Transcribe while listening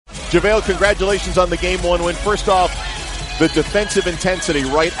JaVale, congratulations on the Game 1 win. First off, the defensive intensity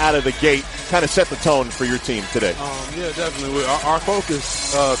right out of the gate kind of set the tone for your team today. Yeah, definitely. Our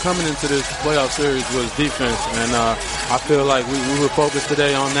focus coming into this playoff series was defense, and I feel like we were focused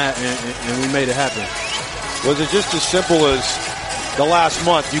today on that, and we made it happen. Was it just as simple as the last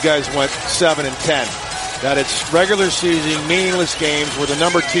month you guys went 7-10? That it's regular season, meaningless games where the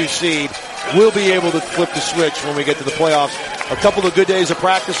number 2 seed will be able to flip the switch when we get to the playoffs. A couple of good days of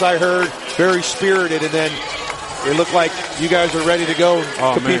practice, I heard, very spirited, and then it looked like you guys are ready to go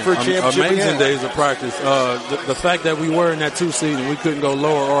compete for a championship. Amazing again. days of practice. The fact that we were in that 2 seed and we couldn't go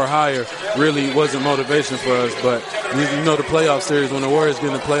lower or higher really wasn't motivation for us. But you know, the playoff series, when the Warriors get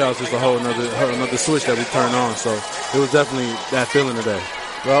in the playoffs, it's a whole another switch that we turn on. So it was definitely that feeling today.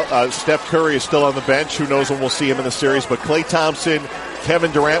 Well, Steph Curry is still on the bench. Who knows when we'll see him in the series. But Klay Thompson,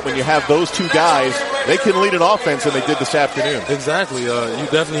 Kevin Durant, when you have those two guys, they can lead an offense, and they did this afternoon. Exactly. You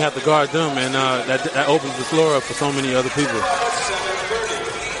definitely have to guard them, and that opens the floor up for so many other people.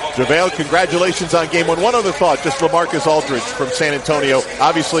 JaVale, congratulations on Game 1. One other thought, just LaMarcus Aldridge from San Antonio.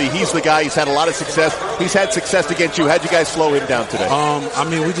 Obviously, he's the guy. He's had a lot of success. He's had success against you. How'd you guys slow him down today?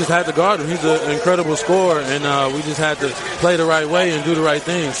 We just had to guard him. He's an incredible scorer, and we just had to play the right way and do the right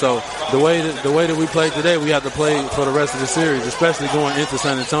thing. So the way that we played today, we have to play for the rest of the series, especially going into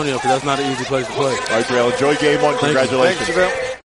San Antonio, because that's not an easy place to play. All right, JaVale, enjoy Game 1. Congratulations. Thanks, JaVale.